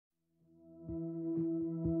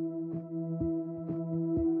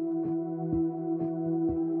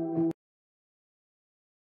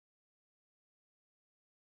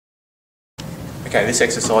Okay, this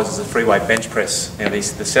exercise is a free weight bench press. Now the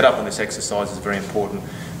setup on this exercise is very important.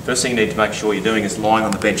 First thing you need to make sure you're doing is lying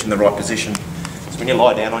on the bench in the right position. So when you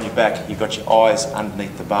lie down on your back, you've got your eyes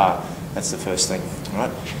underneath the bar. That's the first thing. All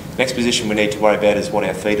right? Next position we need to worry about is what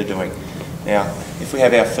our feet are doing. Now, if we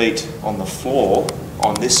have our feet on the floor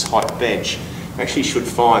on this height bench, you actually should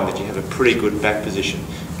find that you have a pretty good back position.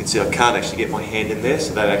 You can see I can't actually get my hand in there,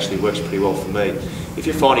 so that actually works pretty well for me. If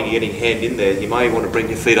you're finding you're getting hand in there, you may want to bring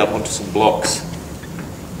your feet up onto some blocks.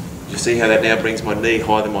 You see how that now brings my knee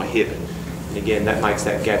higher than my hip. And again, that makes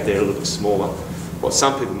that gap there a little bit smaller. What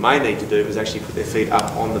some people may need to do is actually put their feet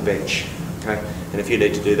up on the bench. Okay? And if you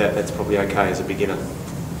need to do that, that's probably okay as a beginner.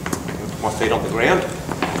 Put my feet on the ground.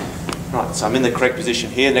 Right, so I'm in the correct position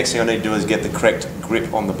here. Next thing I need to do is get the correct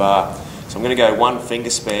grip on the bar. So I'm going to go one finger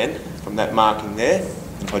span from that marking there.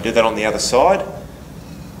 And if I do that on the other side,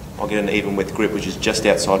 I'll get an even width grip, which is just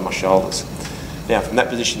outside my shoulders. Now from that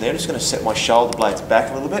position there, I'm just going to set my shoulder blades back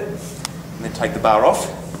a little bit, and then take the bar off.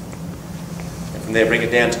 And from there, bring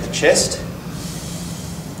it down to the chest,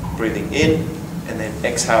 breathing in, and then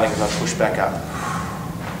exhaling as I push back up.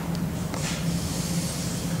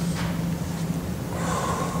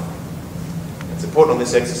 It's important on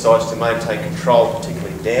this exercise to maintain control,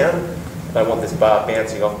 particularly down. I don't want this bar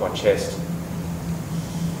bouncing off my chest.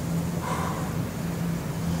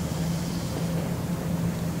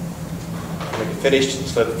 When you're finished,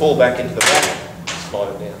 just let it fall back into the back, slide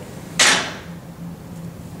it down.